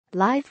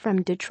Live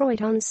from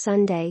Detroit on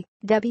Sunday,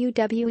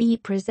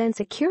 WWE presents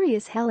a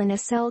curious Hell in a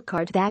Cell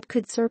card that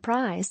could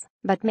surprise,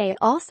 but may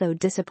also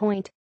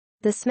disappoint.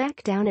 The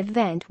SmackDown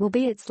event will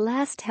be its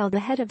last held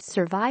ahead of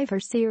Survivor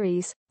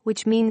Series,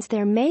 which means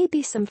there may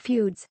be some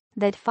feuds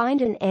that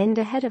find an end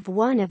ahead of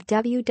one of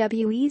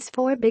WWE's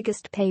 4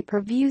 biggest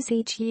pay-per-views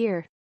each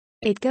year.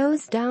 It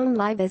goes down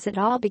live as it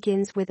all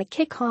begins with a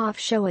kickoff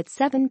show at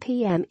 7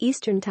 p.m.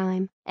 Eastern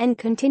Time and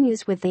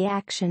continues with the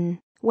action.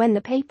 When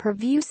the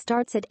pay-per-view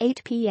starts at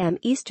 8 p.m.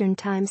 Eastern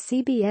Time,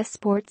 CBS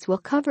Sports will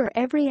cover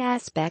every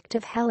aspect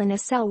of Hell in a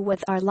Cell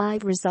with our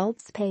live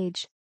results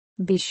page.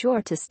 Be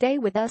sure to stay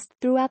with us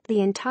throughout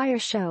the entire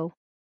show.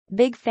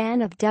 Big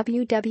fan of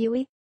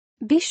WWE?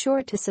 Be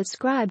sure to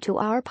subscribe to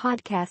our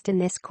podcast In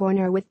This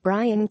Corner with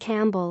Brian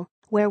Campbell,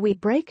 where we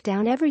break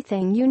down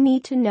everything you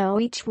need to know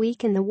each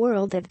week in the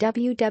world of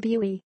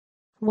WWE.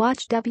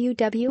 Watch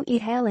WWE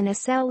Hell in a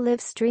Cell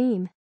live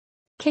stream.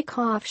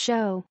 Kickoff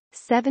show,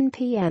 7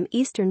 p.m.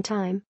 Eastern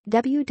Time,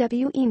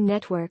 WWE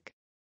Network.